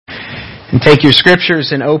And take your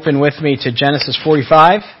scriptures and open with me to Genesis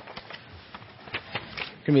 45. We're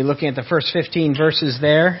going to be looking at the first 15 verses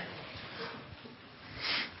there.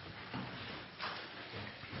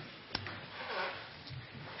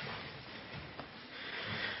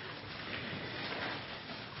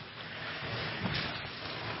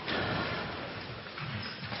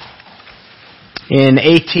 In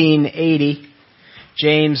 1880,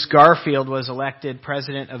 James Garfield was elected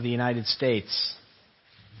President of the United States.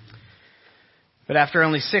 But after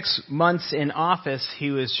only 6 months in office,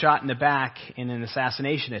 he was shot in the back in an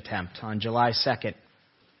assassination attempt on July 2nd.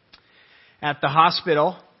 At the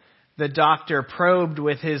hospital, the doctor probed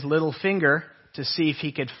with his little finger to see if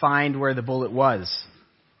he could find where the bullet was.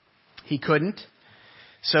 He couldn't,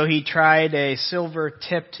 so he tried a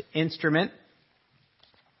silver-tipped instrument,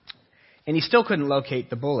 and he still couldn't locate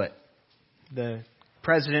the bullet. The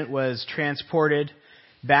president was transported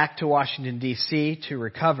back to Washington, D.C. to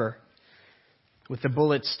recover, with the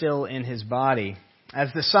bullet still in his body. As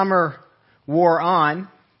the summer wore on,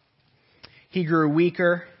 he grew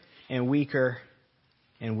weaker and weaker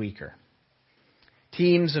and weaker.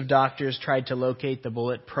 Teams of doctors tried to locate the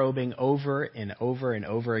bullet, probing over and over and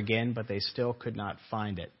over again, but they still could not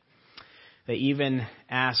find it. They even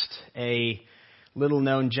asked a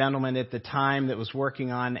little-known gentleman at the time that was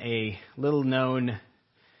working on a little-known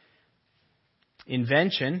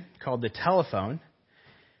invention called the telephone,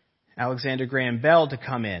 Alexander Graham Bell, to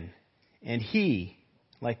come in. And he,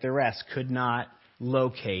 like the rest, could not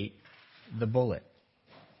locate the bullet.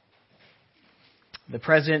 The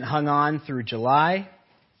president hung on through July,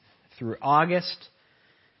 through August,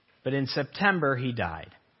 but in September he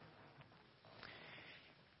died.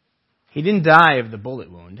 He didn't die of the bullet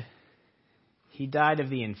wound. He died of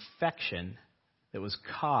the infection that was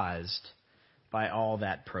caused by all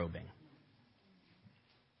that probing.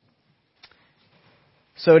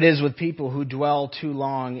 So it is with people who dwell too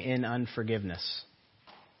long in unforgiveness.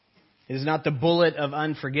 It is not the bullet of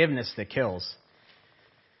unforgiveness that kills,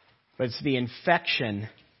 but it's the infection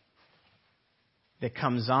that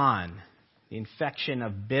comes on, the infection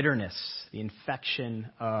of bitterness, the infection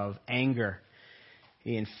of anger,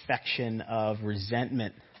 the infection of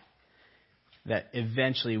resentment that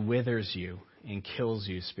eventually withers you and kills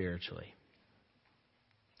you spiritually.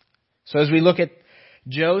 So as we look at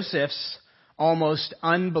Joseph's almost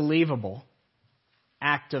unbelievable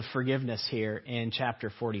act of forgiveness here in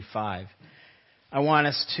chapter 45, I want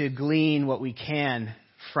us to glean what we can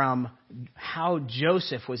from how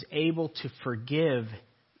Joseph was able to forgive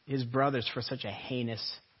his brothers for such a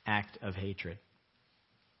heinous act of hatred.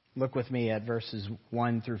 Look with me at verses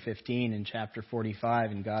 1 through 15 in chapter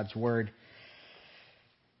 45 in God's Word.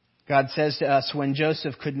 God says to us, when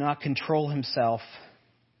Joseph could not control himself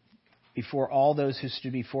before all those who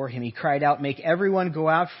stood before him, he cried out, "Make everyone go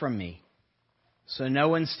out from me." So no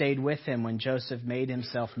one stayed with him when Joseph made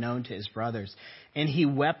himself known to his brothers. And he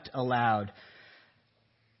wept aloud,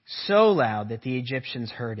 so loud that the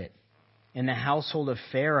Egyptians heard it, and the household of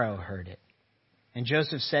Pharaoh heard it. And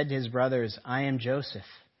Joseph said to his brothers, "I am Joseph.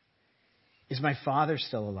 Is my father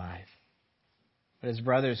still alive?" But his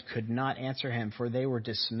brothers could not answer him, for they were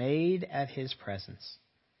dismayed at his presence.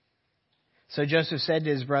 So Joseph said to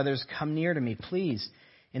his brothers, "Come near to me, please."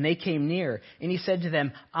 And they came near. And he said to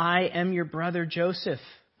them, "I am your brother Joseph,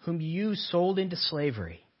 whom you sold into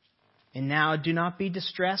slavery. And now do not be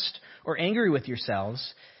distressed or angry with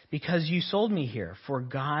yourselves, because you sold me here. For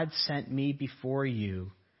God sent me before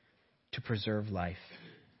you to preserve life.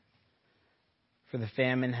 For the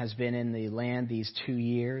famine has been in the land these 2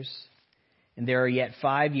 years. And there are yet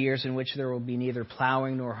 5 years in which there will be neither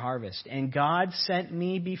plowing nor harvest. And God sent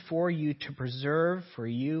me before you to preserve for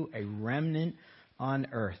you a remnant on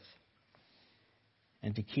earth,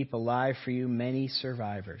 and to keep alive for you many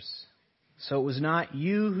survivors. So it was not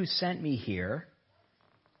you who sent me here,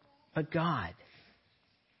 but God.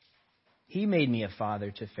 He made me a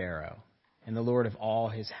father to Pharaoh, and the Lord of all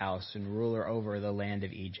his house, and ruler over the land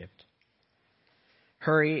of Egypt.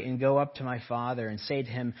 Hurry and go up to my father and say to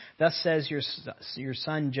him, 'Thus says your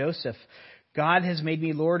son Joseph, God has made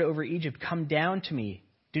me lord over Egypt. Come down to me.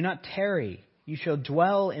 Do not tarry. You shall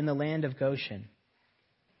dwell in the land of Goshen.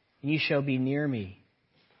 And you shall be near me,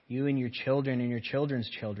 you and your children and your children's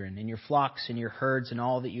children, and your flocks and your herds and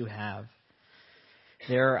all that you have.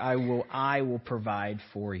 There I will provide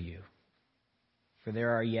for you. For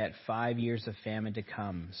there are yet 5 years of famine to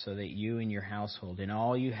come, so that you and your household and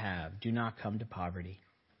all you have do not come to poverty.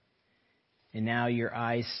 And now your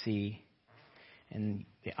eyes see, and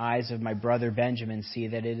the eyes of my brother Benjamin see,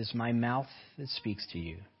 that it is my mouth that speaks to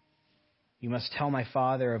you. You must tell my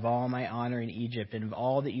father of all my honor in Egypt and of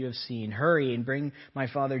all that you have seen. Hurry and bring my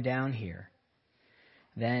father down here."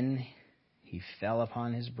 Then he fell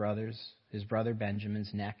upon his brother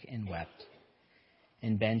Benjamin's neck and wept.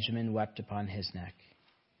 And Benjamin wept upon his neck.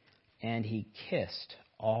 And he kissed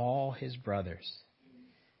all his brothers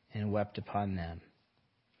and wept upon them.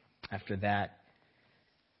 After that,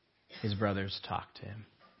 his brothers talked to him.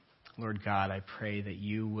 Lord God, I pray that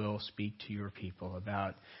you will speak to your people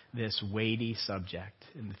about this weighty subject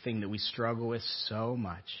and the thing that we struggle with so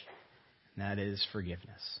much, and that is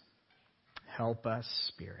forgiveness. Help us,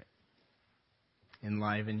 Spirit.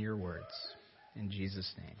 Enliven your words. In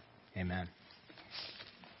Jesus' name, amen.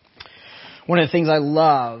 One of the things I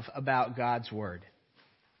love about God's Word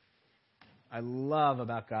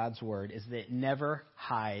is that it never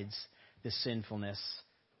hides the sinfulness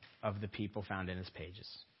of the people found in its pages.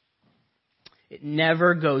 It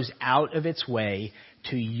never goes out of its way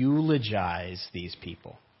to eulogize these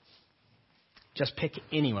people. Just pick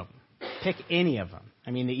any of them. Pick any of them.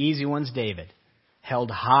 I mean, the easy one's David. Held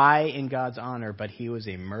high in God's honor, but he was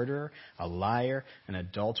a murderer, a liar, an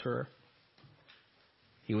adulterer.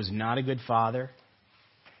 He was not a good father.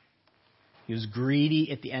 He was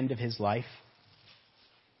greedy at the end of his life.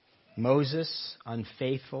 Moses,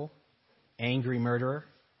 unfaithful, angry murderer.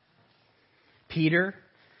 Peter,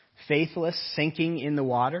 faithless, sinking in the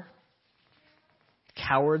water.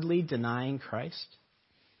 Cowardly, denying Christ.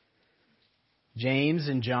 James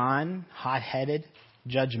and John, hot-headed,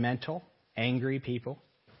 judgmental, angry people.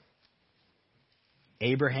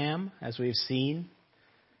 Abraham, as we've seen,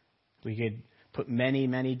 we could put many,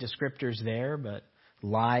 many descriptors there, but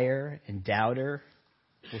liar and doubter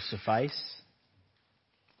will suffice.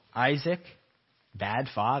 Isaac, bad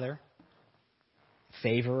father,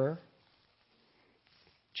 favorer.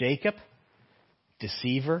 Jacob,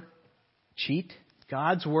 deceiver, cheat.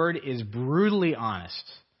 God's word is brutally honest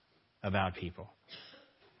about people.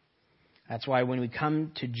 That's why when we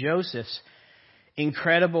come to Joseph's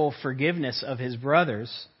incredible forgiveness of his brothers,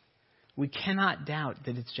 we cannot doubt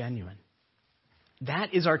that it's genuine.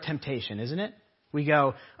 That is our temptation, isn't it? We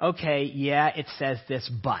go, okay, yeah, it says this,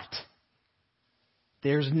 but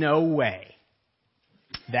there's no way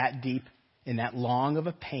that deep and that long of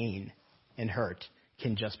a pain and hurt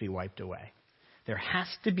can just be wiped away. There has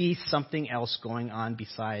to be something else going on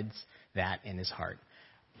besides that in his heart.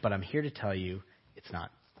 But I'm here to tell you, it's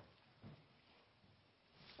not.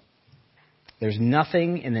 There's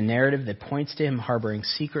nothing in the narrative that points to him harboring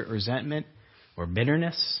secret resentment or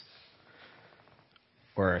bitterness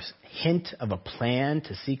or a hint of a plan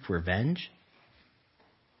to seek revenge.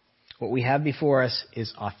 What we have before us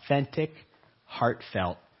is authentic,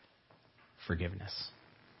 heartfelt forgiveness.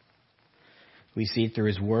 We see it through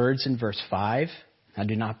his words in verse 5. Now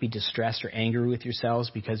do not be distressed or angry with yourselves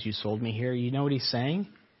because you sold me here. You know what he's saying?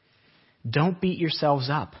 Don't beat yourselves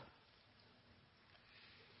up.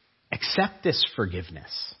 Accept this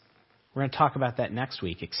forgiveness. We're going to talk about that next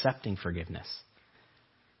week, accepting forgiveness.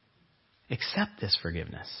 Accept this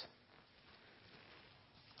forgiveness.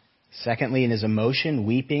 Secondly, in his emotion,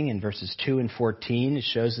 weeping in verses 2 and 14, it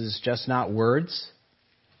shows that it's just not words.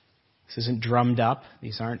 This isn't drummed up.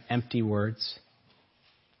 These aren't empty words.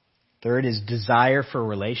 Third is desire for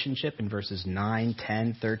relationship in verses 9,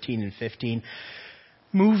 10, 13, and 15.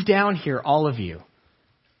 Move down here, all of you.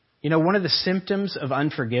 You know, one of the symptoms of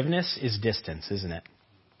unforgiveness is distance, isn't it?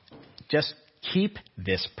 Just keep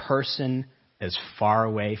this person as far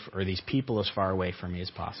away, or these people as far away from me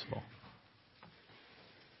as possible.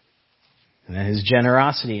 And then his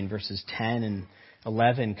generosity in verses 10 and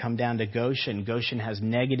 11 come down to Goshen. Goshen has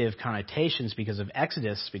negative connotations because of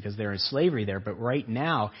Exodus, because they're in slavery there. But right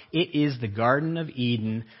now, it is the Garden of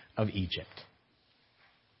Eden of Egypt.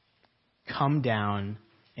 Come down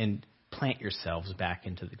and plant yourselves back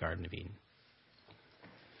into the Garden of Eden.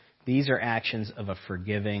 These are actions of a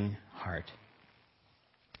forgiving heart.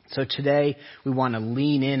 So today, we want to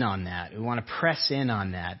lean in on that. We want to press in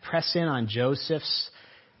on that. Press in on Joseph's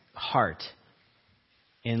heart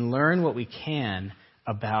and learn what we can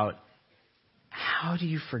about how do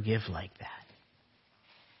you forgive like that?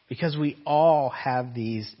 Because we all have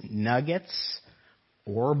these nuggets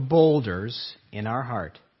or boulders in our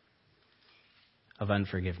heart of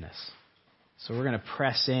unforgiveness. So we're going to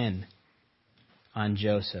press in on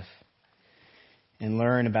Joseph and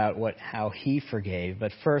learn about how he forgave.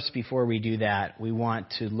 But first, before we do that, we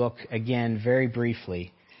want to look again very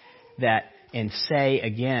briefly and say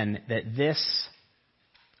again that this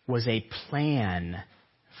was a plan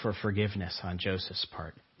for forgiveness on Joseph's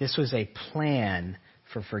part. This was a plan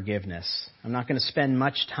for forgiveness. I'm not going to spend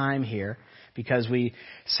much time here because we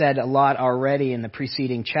said a lot already in the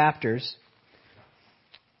preceding chapters.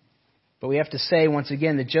 But we have to say once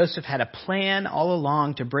again that Joseph had a plan all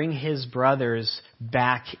along to bring his brothers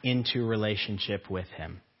back into relationship with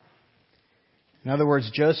him. In other words,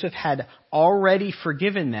 Joseph had already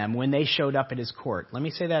forgiven them when they showed up at his court. Let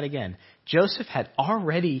me say that again. Joseph had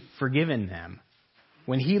already forgiven them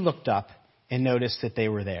when he looked up and noticed that they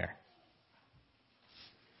were there.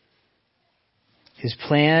 His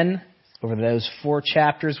plan over those 4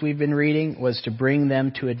 chapters we've been reading was to bring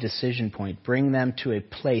them to a decision point, bring them to a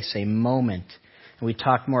place, a moment. And we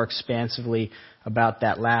talked more expansively about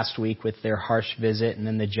that last week with their harsh visit and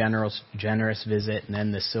then the generous visit and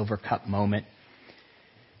then the silver cup moment.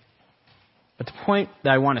 But the point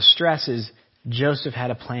that I want to stress is Joseph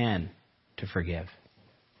had a plan to forgive,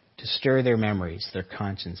 to stir their memories, their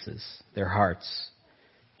consciences, their hearts,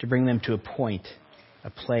 to bring them to a point,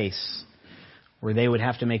 a place where they would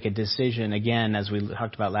have to make a decision, again, as we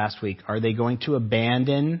talked about last week. Are they going to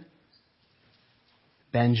abandon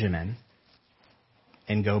Benjamin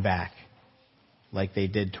and go back like they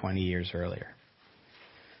did 20 years earlier?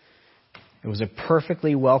 It was a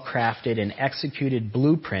perfectly well-crafted and executed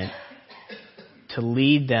blueprint to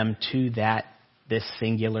lead them to this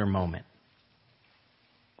singular moment.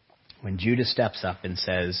 When Judah steps up and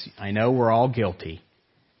says, I know we're all guilty,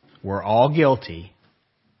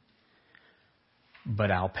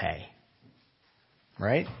 but I'll pay.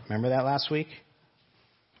 Right? Remember that last week?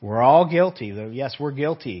 We're all guilty. Yes, we're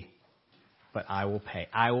guilty, but I will pay.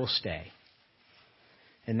 I will stay.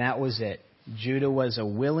 And that was it. Judah was a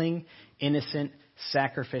willing, innocent,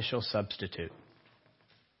 sacrificial substitute.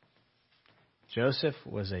 Joseph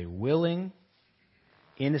was a willing,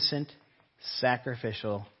 innocent,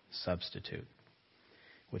 sacrificial substitute,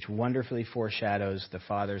 which wonderfully foreshadows the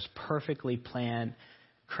Father's perfectly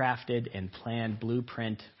crafted and planned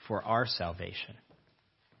blueprint for our salvation.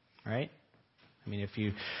 Right? I mean,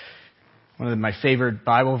 one of my favorite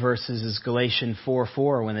Bible verses is Galatians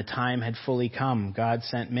 4:4. When the time had fully come, God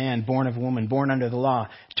sent man, born of woman, born under the law,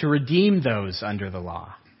 to redeem those under the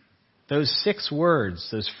law. Those 6 words,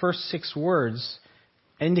 those first 6 words,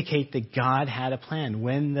 indicate that God had a plan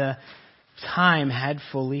when the time had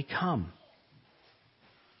fully come.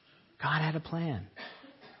 God had a plan.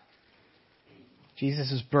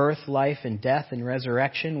 Jesus' birth, life, and death and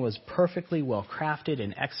resurrection was perfectly well crafted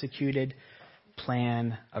and executed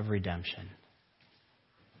plan of redemption.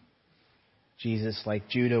 Jesus, like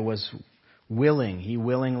Judah, was willing. He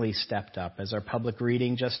willingly stepped up, as our public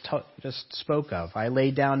reading just spoke of. I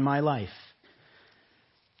laid down my life.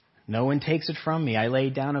 No one takes it from me. I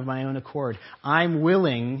laid down of my own accord. I'm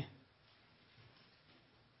willing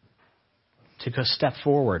to go step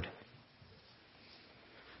forward.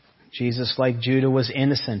 Jesus, like Judah, was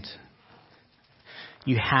innocent.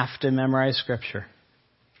 You have to memorize Scripture.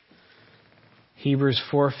 Hebrews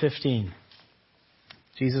 4:15.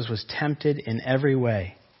 Jesus was tempted in every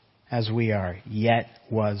way as we are, yet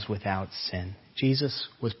was without sin. Jesus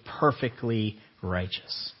was perfectly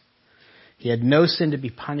righteous. He had no sin to be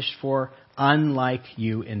punished for, unlike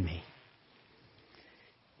you and me.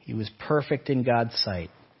 He was perfect in God's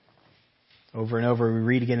sight. Over and over, we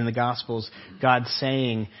read again in the Gospels, God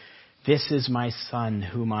saying, "This is my Son,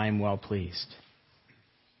 whom I am well pleased."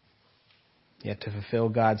 Yet to fulfill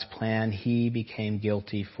God's plan, He became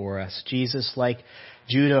guilty for us. Jesus, like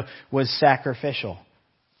Judah, was sacrificial.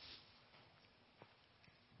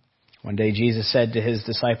 One day Jesus said to His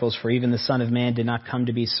disciples, "For even the Son of Man did not come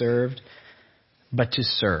to be served, but to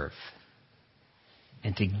serve,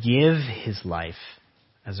 and to give His life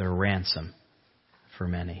as a ransom for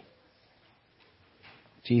many."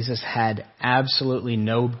 Jesus had absolutely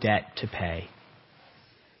no debt to pay,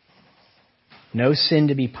 no sin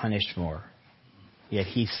to be punished for, yet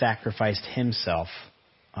He sacrificed Himself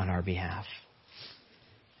on our behalf.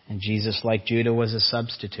 And Jesus, like Judah, was a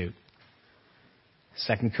substitute.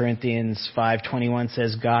 2 Corinthians 5:21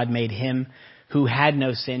 says, God made Him who had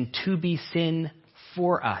no sin to be sin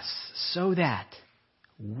for us, so that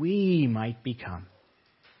we might become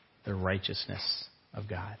the righteousness of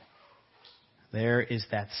God. There is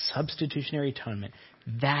that substitutionary atonement.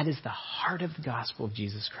 That is the heart of the gospel of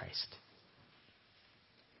Jesus Christ.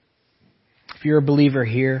 If you're a believer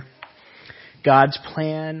here, God's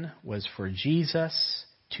plan was for Jesus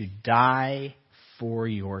to die for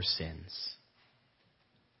your sins.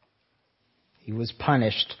 He was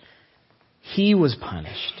punished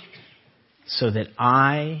so that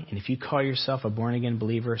and if you call yourself a born-again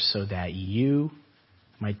believer, so that you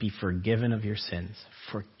might be forgiven of your sins.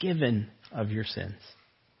 Forgiven of your sins.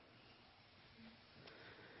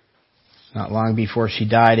 Not long before she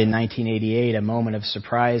died in 1988, a moment of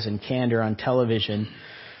surprise and candor on television,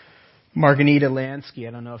 Margarita Lansky,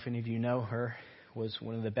 I don't know if any of you know her, was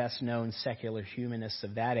one of the best-known secular humanists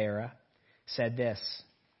of that era, said this: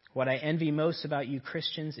 "What I envy most about you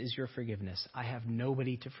Christians is your forgiveness. I have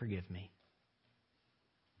nobody to forgive me."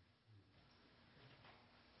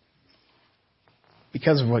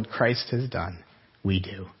 Because of what Christ has done, we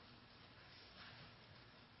do.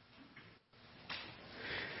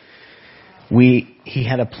 He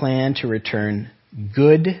had a plan to return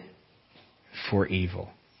good for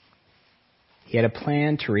evil. He had a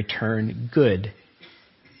plan to return good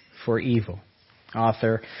for evil.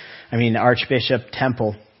 Archbishop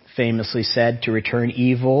Temple famously said, "To return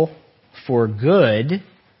evil for good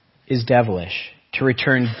is devilish. To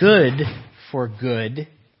return good for good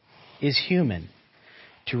is human.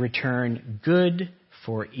 To return good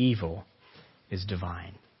for evil is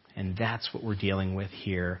divine." And that's what we're dealing with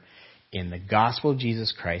here in the gospel of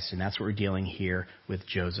Jesus Christ, and that's what we're dealing here with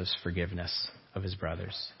Joseph's forgiveness of his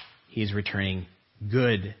brothers. He's returning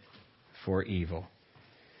good for evil.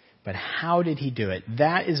 But how did he do it?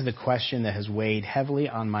 That is the question that has weighed heavily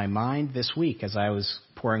on my mind this week as I was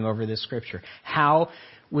poring over this scripture. How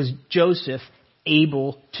was Joseph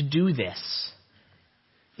able to do this?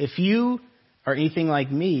 If you are anything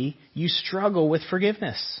like me, you struggle with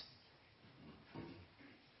forgiveness.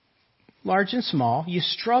 Large and small, you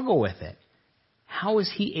struggle with it. How is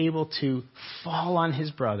he able to fall on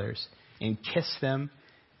his brothers and kiss them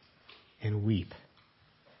and weep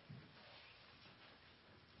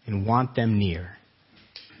and want them near?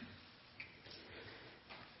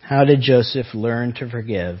 How did Joseph learn to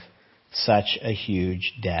forgive such a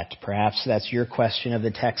huge debt? Perhaps that's your question of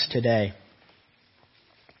the text today.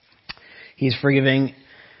 He's forgiving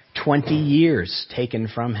 20 years taken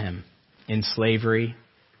from him in slavery,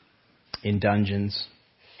 in dungeons.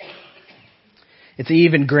 It's an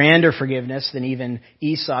even grander forgiveness than even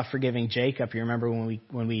Esau forgiving Jacob. You remember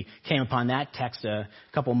when we came upon that text a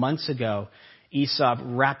couple months ago, Esau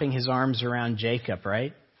wrapping his arms around Jacob,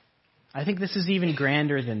 right? I think this is even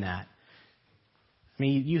grander than that. I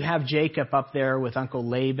mean, you have Jacob up there with Uncle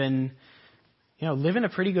Laban, living a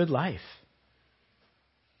pretty good life.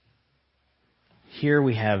 Here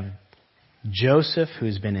we have Joseph,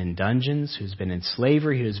 who's been in dungeons, who's been in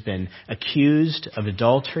slavery, who's been accused of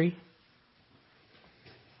adultery,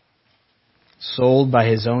 sold by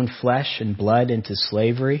his own flesh and blood into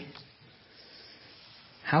slavery.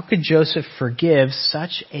 How could Joseph forgive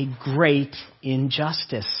such a great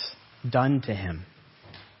injustice done to him?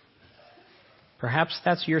 Perhaps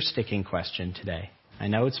that's your sticking question today. I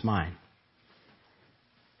know it's mine.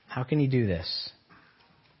 How can he do this?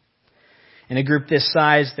 In a group this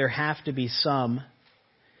size, there have to be some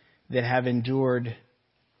that have endured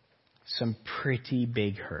some pretty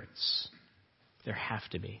big hurts. There have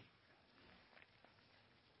to be.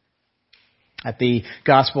 At the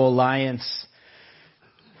Gospel Alliance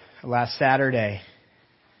last Saturday,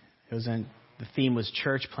 the theme was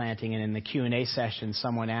church planting, and in the Q&A session,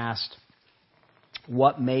 someone asked,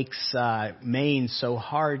 what makes Maine so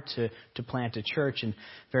hard to plant a church? And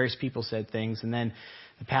various people said things, and then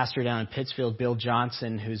the pastor down in Pittsfield, Bill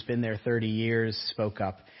Johnson, who's been there 30 years, spoke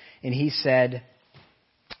up. And he said,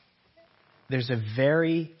 there's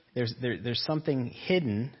something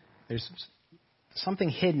hidden. There's something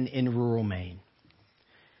hidden in rural Maine.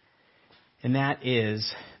 And that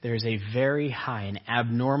is, there's a very high, an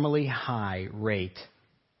abnormally high rate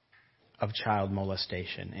of child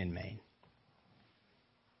molestation in Maine.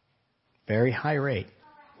 Very high rate.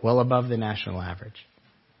 Well above the national average.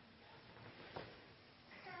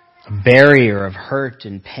 A barrier of hurt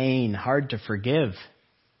and pain, hard to forgive.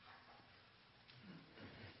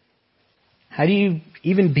 How do you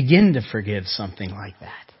even begin to forgive something like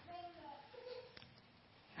that?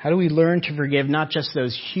 How do we learn to forgive not just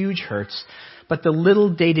those huge hurts, but the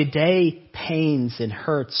little day-to-day pains and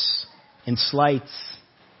hurts and slights?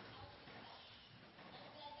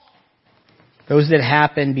 Those that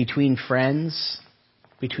happen between friends,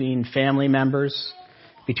 between family members,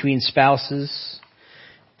 between spouses,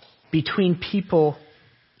 between people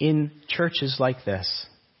in churches like this.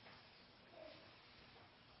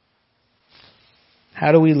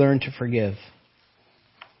 How do we learn to forgive?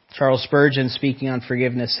 Charles Spurgeon, speaking on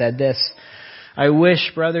forgiveness, said this: "I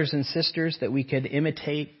wish, brothers and sisters, that we could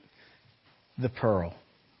imitate the pearl,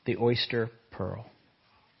 the oyster pearl."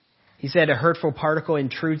 He said, a hurtful particle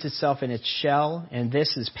intrudes itself in its shell, and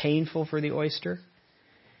this is painful for the oyster.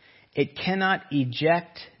 It cannot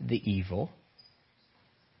eject the evil.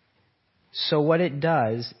 So what it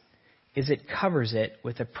does is it covers it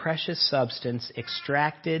with a precious substance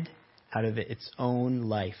extracted out of its own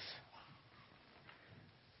life,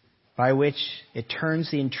 by which it turns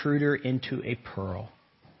the intruder into a pearl.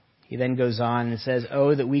 He then goes on and says,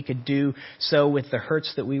 "Oh, that we could do so with the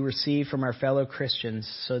hurts that we receive from our fellow Christians,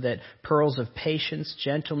 so that pearls of patience,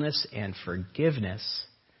 gentleness, and forgiveness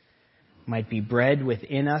might be bred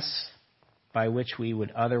within us, by which we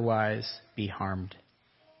would otherwise be harmed."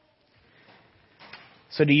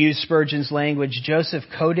 So to use Spurgeon's language, Joseph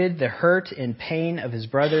coded the hurt and pain of his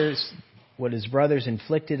brothers, what his brothers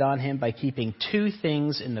inflicted on him, by keeping two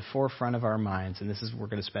things in the forefront of our minds. And this is what we're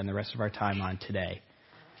going to spend the rest of our time on today.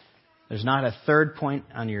 There's not a third point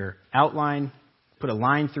on your outline. Put a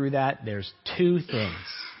line through that. There's two things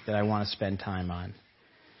that I want to spend time on.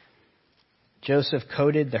 Joseph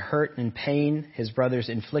coded the hurt and pain his brothers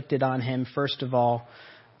inflicted on him, first of all,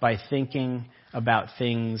 by thinking about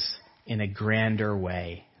things in a grander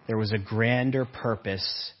way. There was a grander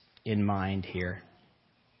purpose in mind here.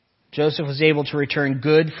 Joseph was able to return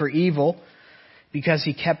good for evil because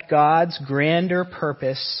he kept God's grander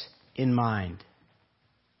purpose in mind.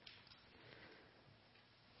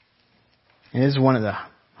 And this is one of the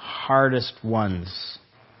hardest ones,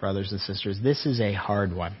 brothers and sisters. This is a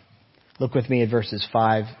hard one. Look with me at verses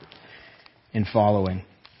 5 and following.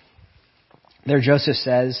 There Joseph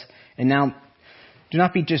says, "And now do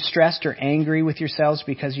not be distressed or angry with yourselves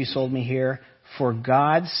because you sold me here, for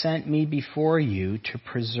God sent me before you to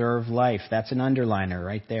preserve life." That's an underliner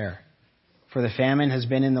right there. "For the famine has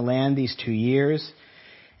been in the land these 2 years,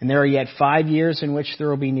 and there are yet 5 years in which there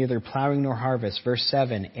will be neither plowing nor harvest." Verse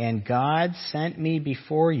 7, "And God sent me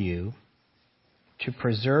before you to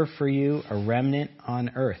preserve for you a remnant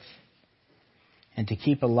on earth, and to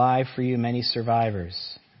keep alive for you many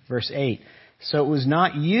survivors." Verse 8, "So it was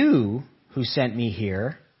not you who sent me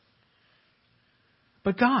here,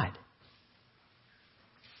 but God."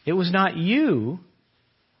 It was not you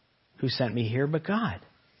who sent me here, but God.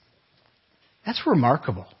 That's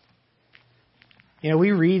remarkable. You know,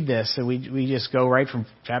 we read this and we just go right from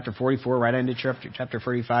chapter 44 right into chapter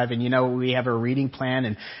 45. And, you know, we have a reading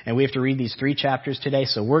plan and we have to read these 3 chapters today.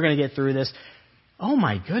 So we're going to get through this. Oh,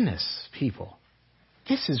 my goodness, people.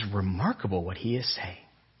 This is remarkable what he is saying.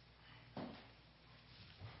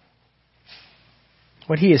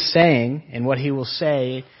 What he is saying and what he will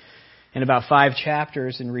say in about 5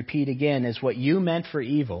 chapters and repeat again is what you meant for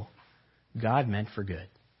evil, God meant for good.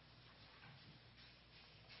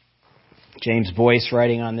 James Boyce,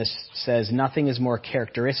 writing on this, says, "Nothing is more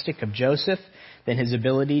characteristic of Joseph than his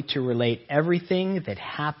ability to relate everything that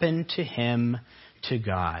happened to him to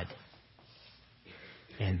God."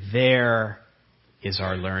 And there is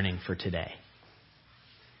our learning for today.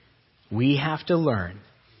 We have to learn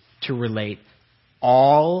to relate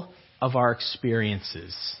all of our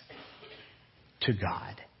experiences to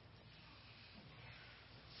God.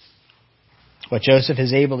 What Joseph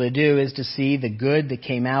is able to do is to see the good that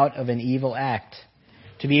came out of an evil act,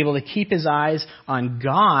 to be able to keep his eyes on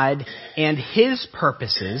God and his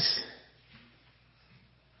purposes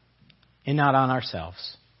and not on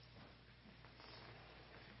ourselves.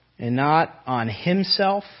 And not on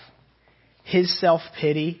himself, his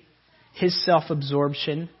self-pity, his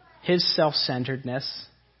self-absorption, his self-centeredness,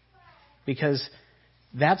 because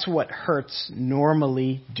that's what hurts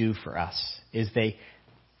normally do for us, is they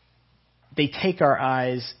take our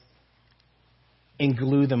eyes and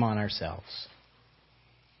glue them on ourselves.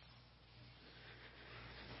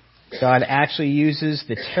 God actually uses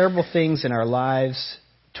the terrible things in our lives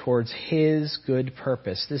towards his good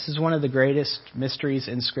purpose. This is one of the greatest mysteries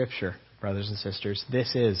in Scripture, brothers and sisters.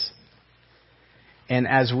 This is. And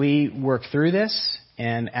as we work through this,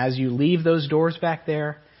 and as you leave those doors back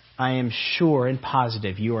there, I am sure and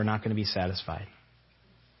positive you are not going to be satisfied.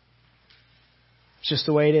 It's just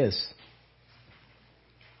the way it is.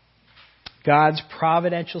 God's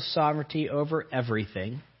providential sovereignty over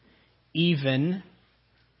everything, even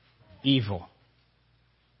evil.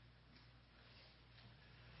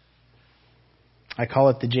 I call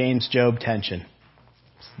it the James-Job tension.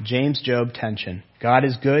 James-Job tension. God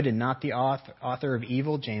is good and not the author of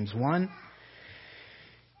evil, James 1.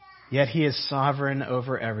 Yet he is sovereign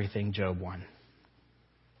over everything, Job 1.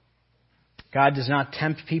 God does not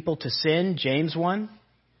tempt people to sin, James 1.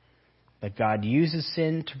 But God uses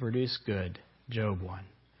sin to produce good, Job 1.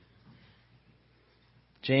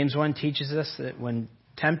 James 1 teaches us that when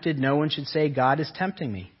tempted, no one should say, God is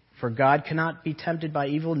tempting me. For God cannot be tempted by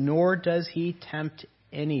evil, nor does he tempt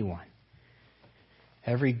anyone.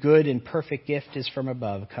 Every good and perfect gift is from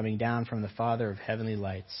above, coming down from the Father of heavenly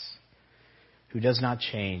lights, who does not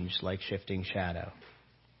change like shifting shadow.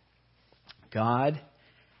 God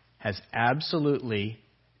has absolutely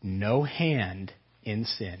no hand in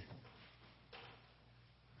sin.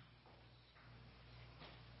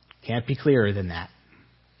 Can't be clearer than that.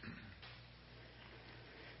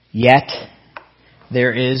 Yet,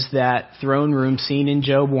 there is that throne room scene in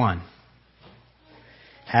Job 1.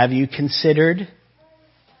 Have you considered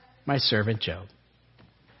my servant Job?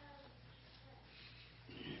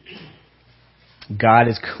 God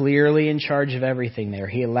is clearly in charge of everything there.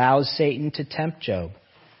 He allows Satan to tempt Job,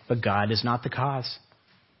 but God is not the cause.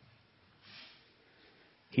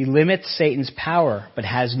 He limits Satan's power, but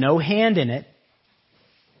has no hand in it.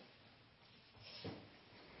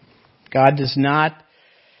 God does not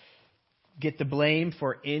get the blame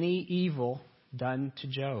for any evil done to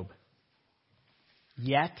Job.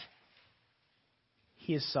 Yet,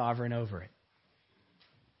 He is sovereign over it.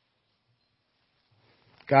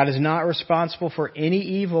 God is not responsible for any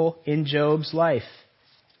evil in Job's life.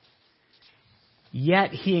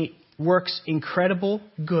 Yet, He works incredible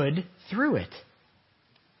good through it.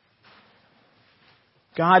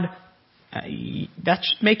 God, that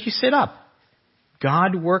should make you sit up.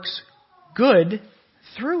 God works good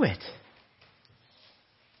through it.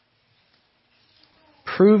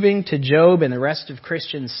 Proving to Job and the rest of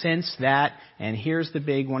Christians since that, and here's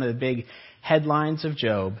one of the big headlines of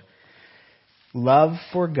Job, love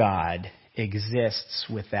for God exists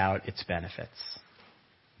without its benefits.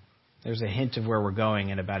 There's a hint of where we're going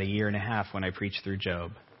in about a year and a half when I preach through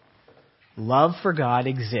Job. Love for God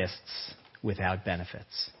exists without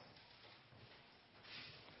benefits.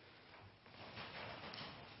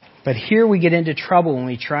 But here we get into trouble when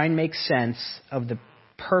we try and make sense of the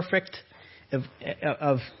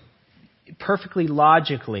perfectly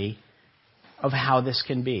logically of how this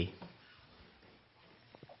can be.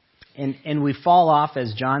 And we fall off,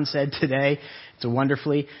 as John said today,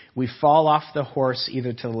 we fall off the horse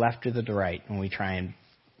either to the left or the right when we try and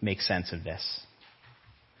make sense of this.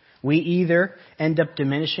 We either end up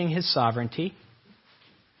diminishing His sovereignty,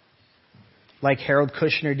 like Harold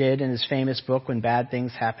Kushner did in his famous book, When Bad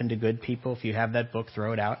Things Happen to Good People. If you have that book,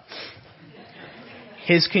 throw it out.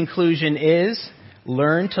 His conclusion is,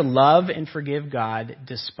 learn to love and forgive God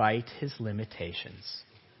despite His limitations.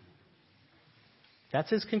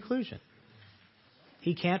 That's his conclusion.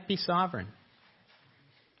 He can't be sovereign.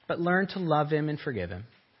 But learn to love Him and forgive Him.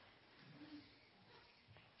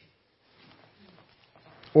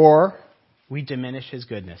 Or we diminish His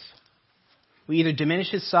goodness. We either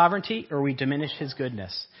diminish His sovereignty or we diminish His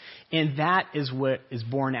goodness. And that is what is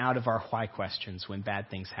born out of our why questions when bad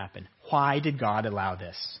things happen. Why did God allow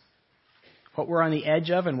this? What we're on the edge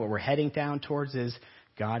of and what we're heading down towards is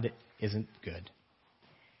God isn't good.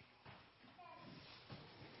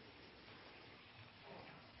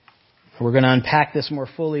 We're going to unpack this more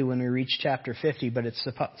fully when we reach chapter 50, but it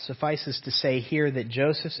suffices to say here that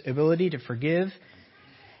Joseph's ability to forgive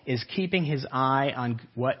is keeping his eye on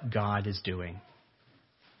what God is doing.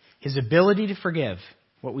 His ability to forgive,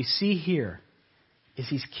 what we see here, is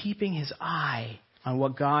he's keeping his eye on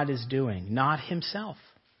what God is doing, not himself.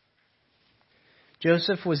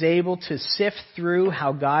 Joseph was able to sift through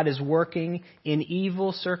how God is working in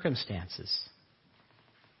evil circumstances.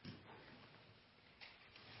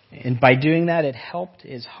 And by doing that, it helped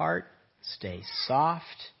his heart stay soft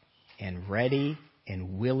and ready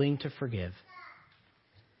and willing to forgive.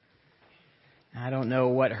 I don't know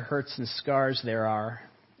what hurts and scars there are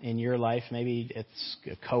in your life. Maybe it's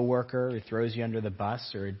a coworker who throws you under the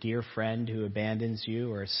bus, or a dear friend who abandons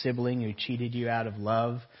you, or a sibling who cheated you out of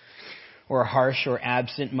love, or a harsh or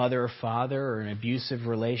absent mother or father, or an abusive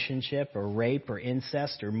relationship, or rape or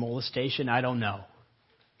incest or molestation. I don't know.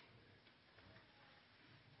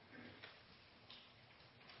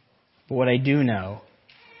 But what I do know,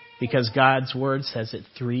 because God's Word says it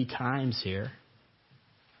 3 times here,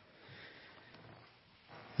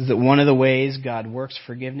 is that one of the ways God works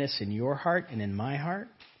forgiveness in your heart and in my heart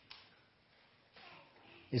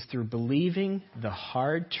is through believing the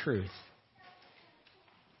hard truth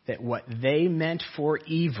that what they meant for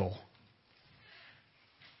evil,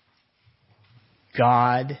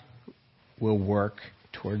 God will work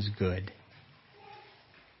towards good.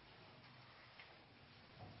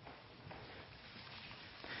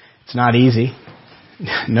 It's not easy.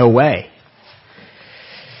 No way.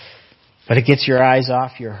 But it gets your eyes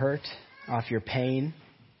off your hurt, off your pain,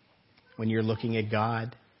 when you're looking at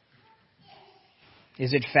God.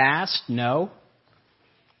 Is it fast? No.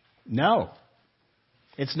 No.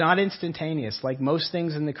 It's not instantaneous. Like most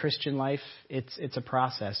things in the Christian life, it's a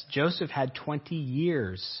process. Joseph had 20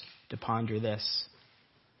 years to ponder this.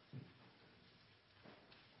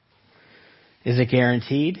 Is it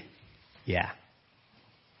guaranteed? Yeah.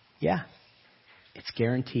 Yeah. It's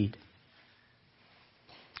guaranteed.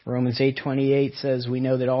 Romans 8:28 says, we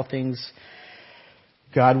know that all things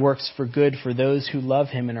God works for good for those who love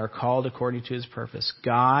Him and are called according to His purpose.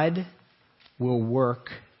 God will work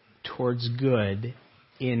towards good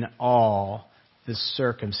in all the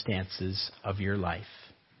circumstances of your life.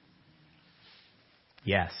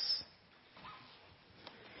 Yes.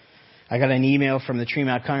 I got an email from the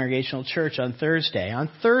Tremont Congregational Church on Thursday. On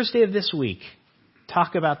Thursday of this week,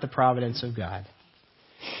 talk about the providence of God.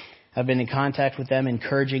 I've been in contact with them,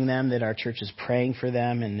 encouraging them that our church is praying for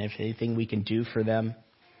them and if anything we can do for them.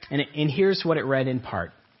 And here's what it read in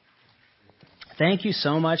part. Thank you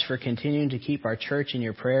so much for continuing to keep our church in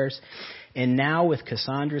your prayers. And now with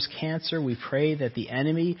Cassandra's cancer, we pray that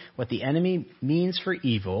what the enemy means for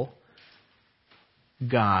evil,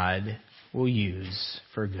 God will use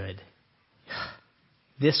for good.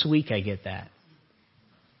 This week I get that.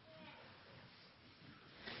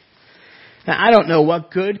 Now, I don't know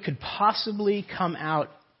what good could possibly come out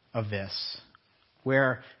of this,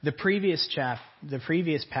 where the previous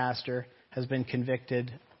pastor has been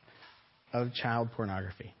convicted of child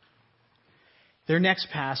pornography. Their next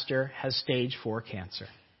pastor has stage 4 cancer.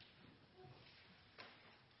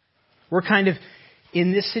 We're kind of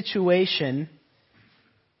in this situation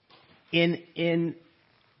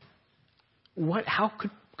how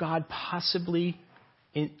could God possibly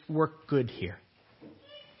work good here?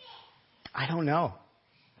 I don't know.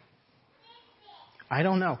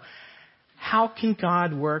 How can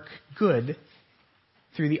God work good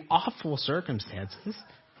through the awful circumstances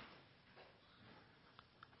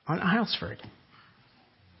on Islesford?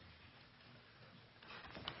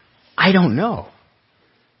 I don't know.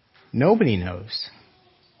 Nobody knows.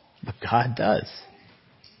 But God does.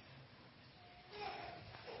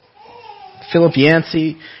 Philip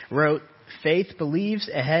Yancey wrote, "Faith believes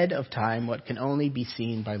ahead of time what can only be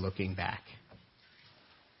seen by looking back."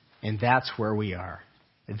 And that's where we are.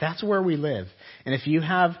 That's where we live. And if you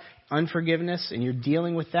have unforgiveness and you're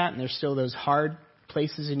dealing with that and there's still those hard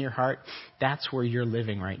places in your heart, that's where you're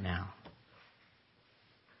living right now.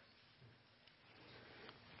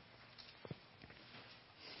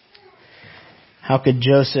 How could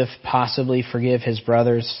Joseph possibly forgive his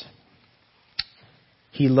brothers?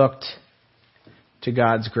 He looked to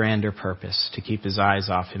God's grander purpose, to keep his eyes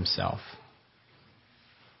off himself.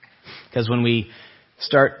 Because when we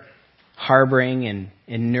start harboring and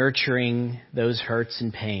nurturing those hurts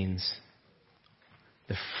and pains,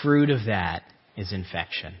 the fruit of that is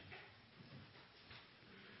infection.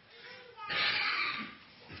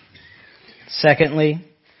 Secondly,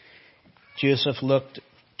 Joseph looked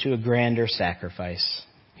to a grander sacrifice.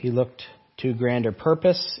 He looked to a grander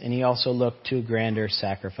purpose, and he also looked to a grander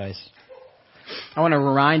sacrifice. I want to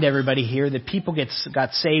remind everybody here that people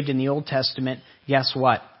got saved in the Old Testament. Guess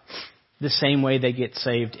what? The same way they get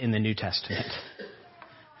saved in the New Testament.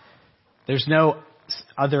 There's no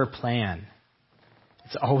other plan.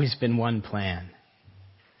 It's always been one plan.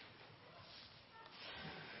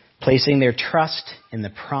 Placing their trust in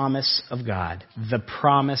the promise of God. The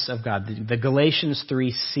promise of God. The Galatians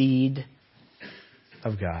 3 seed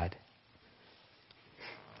of God.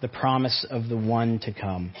 The promise of the one to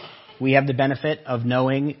come. We have the benefit of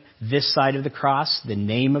knowing this side of the cross, the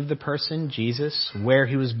name of the person, Jesus, where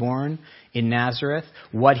he was born in Nazareth,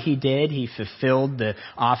 what he did. He fulfilled the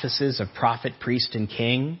offices of prophet, priest, and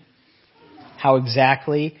king. How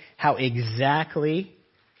exactly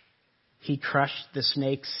he crushed the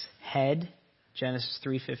snake's head, Genesis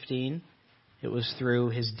 3:15. It was through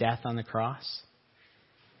his death on the cross.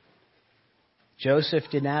 Joseph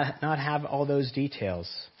did not have all those details.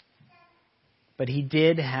 But he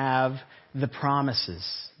did have the promises,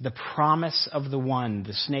 the promise of the one,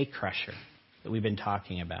 the snake crusher that we've been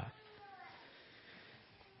talking about.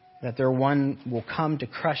 That their one will come to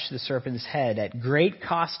crush the serpent's head at great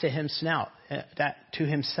cost to himself,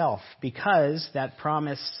 because that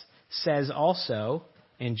promise says also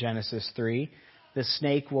in Genesis 3, the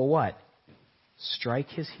snake will what? Strike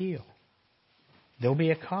his heel. There'll be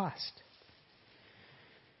a cost.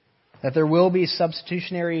 That there will be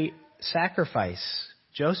substitutionary sacrifice.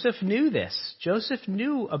 Joseph knew this. Joseph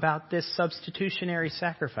knew about this substitutionary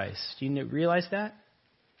sacrifice. Do you realize that?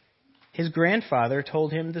 His grandfather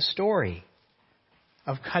told him the story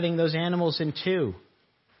of cutting those animals in two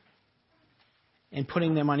and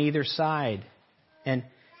putting them on either side. And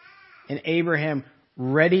Abraham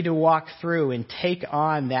ready to walk through and take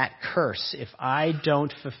on that curse. If I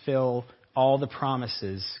don't fulfill all the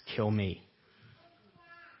promises, kill me.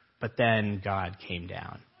 But then God came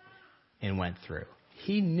down and went through.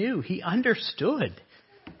 He knew. He understood.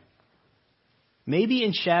 Maybe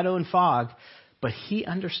in shadow and fog, but he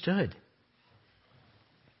understood.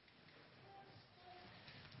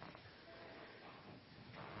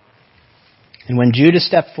 And when Judah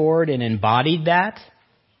stepped forward and embodied that,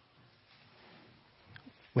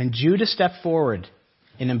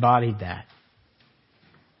 and embodied that.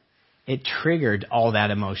 It triggered all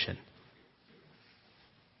that emotion.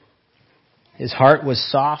 His heart was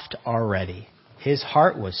soft already. His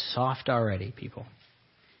heart was soft already, people.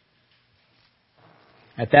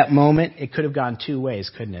 At that moment, it could have gone two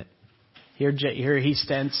ways, couldn't it? Here he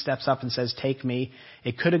steps up and says, "Take me."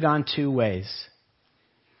 It could have gone two ways.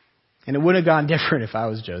 And it would have gone different if I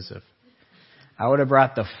was Joseph. I would have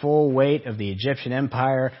brought the full weight of the Egyptian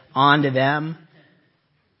empire onto them.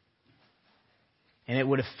 And it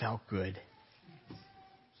would have felt good.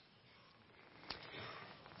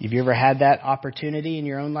 Have you ever had that opportunity in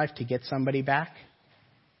your own life to get somebody back?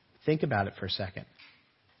 Think about it for a second.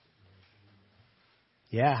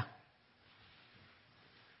 Yeah.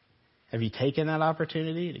 Have you taken that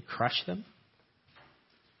opportunity to crush them?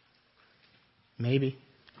 Maybe.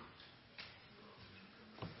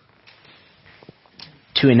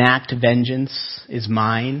 To enact vengeance is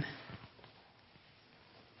mine.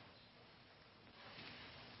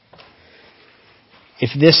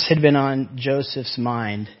 If this had been on Joseph's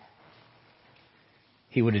mind,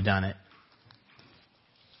 he would have done it.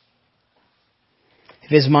 If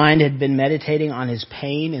his mind had been meditating on his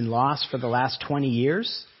pain and loss for the last 20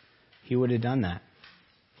 years, he would have done that.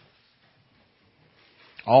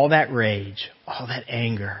 All that rage, all that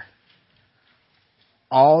anger,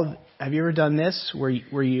 have you ever done this where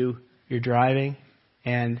you're driving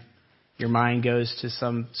and your mind goes to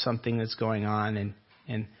something that's going on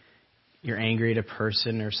and you're angry at a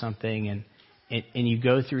person or something and you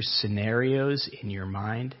go through scenarios in your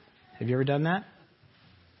mind? Have you ever done that?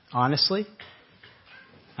 Honestly?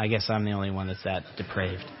 I guess I'm the only one that's that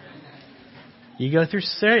depraved. You go through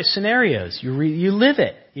scenarios. You live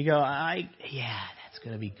it. You go, that's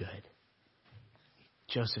going to be good.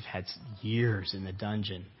 Joseph had years in the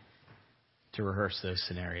dungeon to rehearse those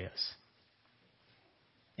scenarios.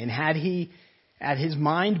 And had his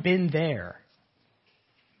mind been there,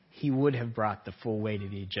 he would have brought the full weight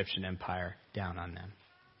of the Egyptian empire down on them.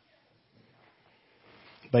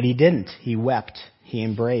 But he didn't. He wept. He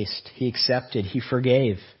embraced. He accepted. He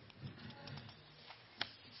forgave.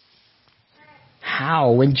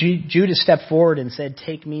 How? When Judah stepped forward and said,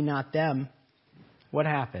 "Take me, not them," what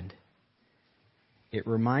happened? It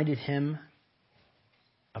reminded him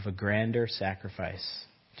of a grander sacrifice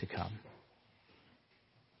to come.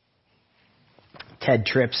 Ted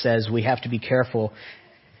Tripp says we have to be careful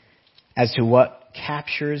as to what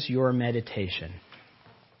captures your meditation.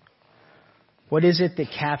 What is it that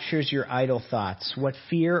captures your idle thoughts? What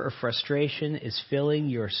fear or frustration is filling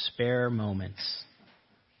your spare moments?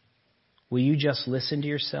 Will you just listen to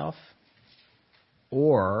yourself?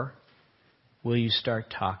 Or will you start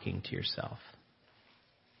talking to yourself?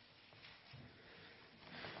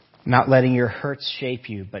 Not letting your hurts shape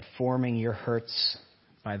you, but forming your hurts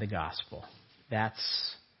by the gospel.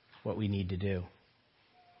 That's what we need to do.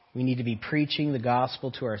 We need to be preaching the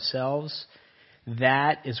gospel to ourselves.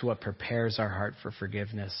 That is what prepares our heart for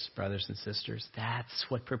forgiveness, brothers and sisters. That's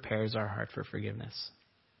what prepares our heart for forgiveness.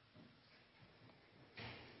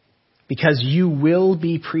 Because you will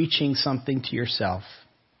be preaching something to yourself.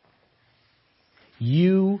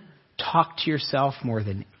 You talk to yourself more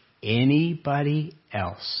than anybody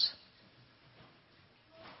else.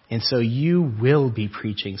 And so you will be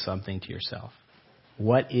preaching something to yourself.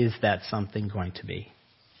 What is that something going to be?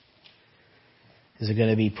 Is it going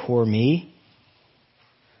to be poor me?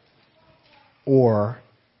 Or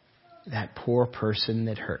that poor person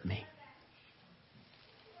that hurt me?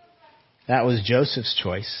 That was Joseph's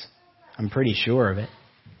choice. I'm pretty sure of it.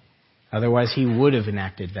 Otherwise, he would have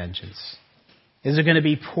enacted vengeance. Is it going to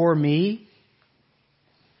be poor me?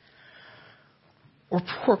 Or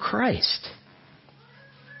poor Christ,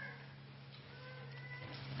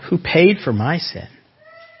 who paid for my sin?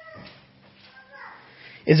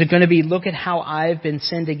 Is it going to be, look at how I've been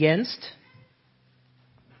sinned against?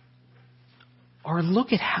 Or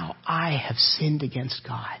look at how I have sinned against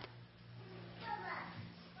God?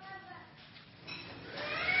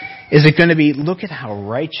 Is it going to be, look at how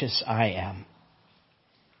righteous I am?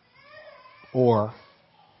 Or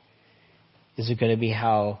is it going to be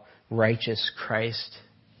how righteous Christ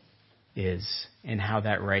is and how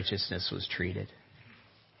that righteousness was treated?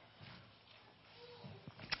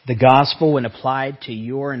 The gospel, when applied to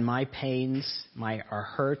your and my pains, our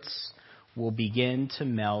hurts, will begin to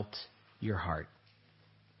melt your heart.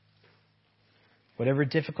 Whatever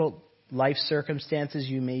difficult life circumstances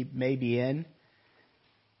you may be in,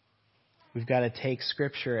 we've got to take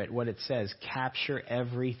Scripture at what it says. Capture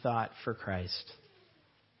every thought for Christ.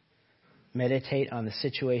 Meditate on the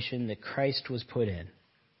situation that Christ was put in.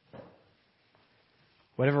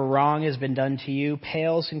 Whatever wrong has been done to you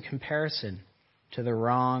pales in comparison to the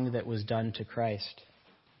wrong that was done to Christ.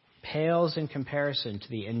 Pales in comparison to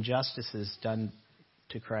the injustices done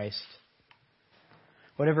to Christ.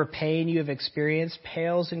 Whatever pain you have experienced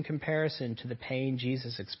pales in comparison to the pain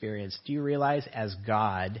Jesus experienced. Do you realize, as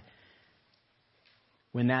God,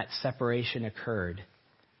 when that separation occurred,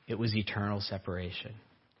 it was eternal separation?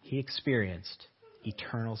 He experienced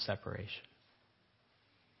eternal separation.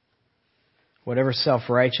 Whatever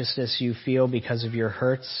self-righteousness you feel because of your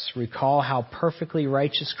hurts, recall how perfectly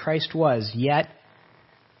righteous Christ was, yet,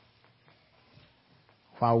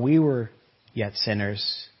 while we were yet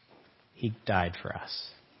sinners, He died for us.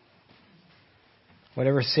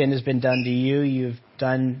 Whatever sin has been done to you, you've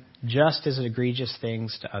done just as egregious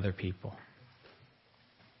things to other people.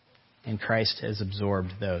 And Christ has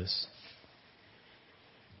absorbed those.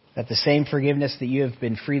 That the same forgiveness that you have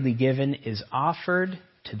been freely given is offered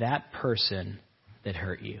to that person that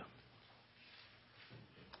hurt you.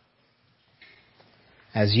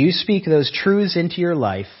 As you speak those truths into your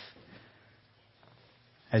life,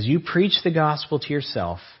 as you preach the gospel to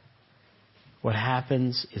yourself, what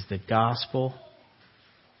happens is the gospel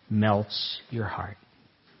melts your heart.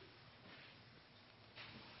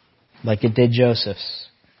 Like it did Joseph's.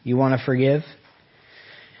 You want to forgive?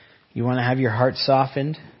 You want to have your heart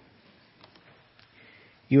softened?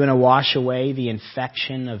 You want to wash away the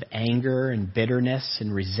infection of anger and bitterness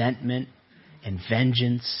and resentment and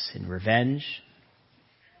vengeance and revenge?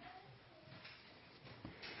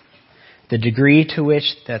 The degree to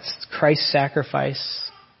which that's Christ's sacrifice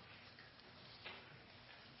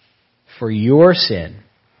for your sin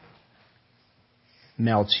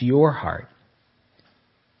melts your heart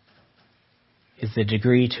is the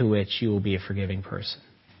degree to which you will be a forgiving person.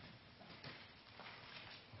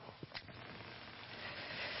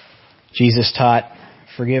 Jesus taught,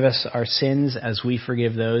 forgive us our sins as we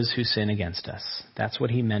forgive those who sin against us. That's what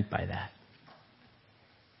He meant by that.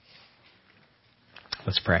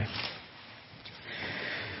 Let's pray.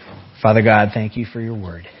 Father God, thank You for Your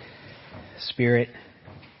word. Spirit,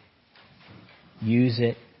 use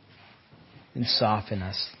it and soften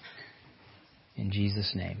us. In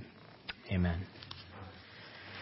Jesus' name, amen.